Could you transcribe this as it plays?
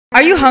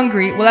Are you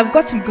hungry? Well, I've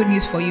got some good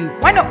news for you.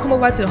 Why not come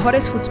over to the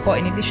hottest food spot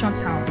in Edition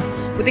Town?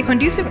 With a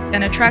conducive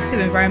and attractive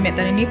environment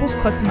that enables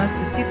customers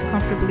to sit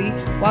comfortably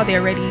while they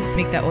are ready to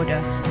make their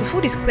order. The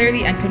food is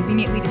clearly and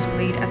conveniently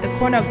displayed at the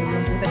corner of the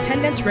room with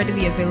attendants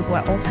readily available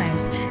at all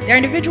times. There are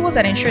individuals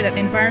that ensure that the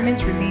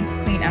environment remains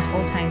clean at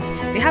all times.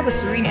 They have a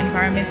serene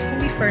environment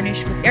fully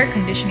furnished with air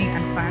conditioning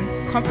and fans,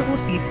 comfortable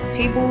seats,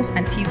 tables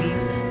and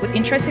TVs with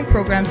interesting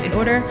programs in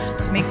order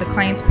to make the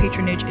client's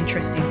patronage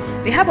interesting.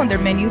 They have on their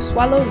menu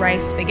swallow,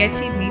 rice,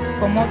 spaghetti, meat,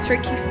 pomo,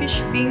 turkey,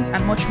 fish, beans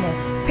and much more.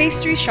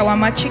 Pastries,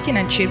 shawarma, chicken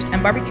and chips,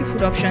 and barbecue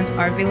food options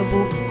are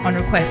available on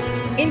request.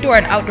 Indoor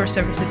and outdoor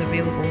services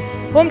available.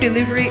 Home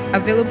delivery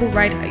available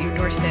right at your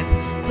doorstep.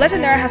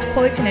 Blessed9ra has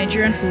quality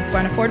Nigerian food for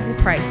an affordable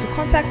price. To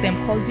contact them,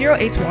 call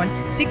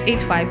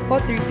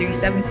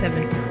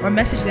 081-685-43377 or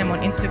message them on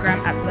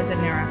Instagram at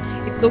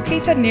Blessed9ra. It's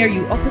located near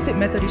you opposite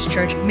Methodist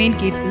Church, Main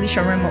Gate,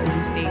 Ilisha Remo,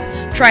 Ogun State.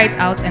 Try it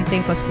out and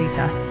thank us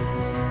later.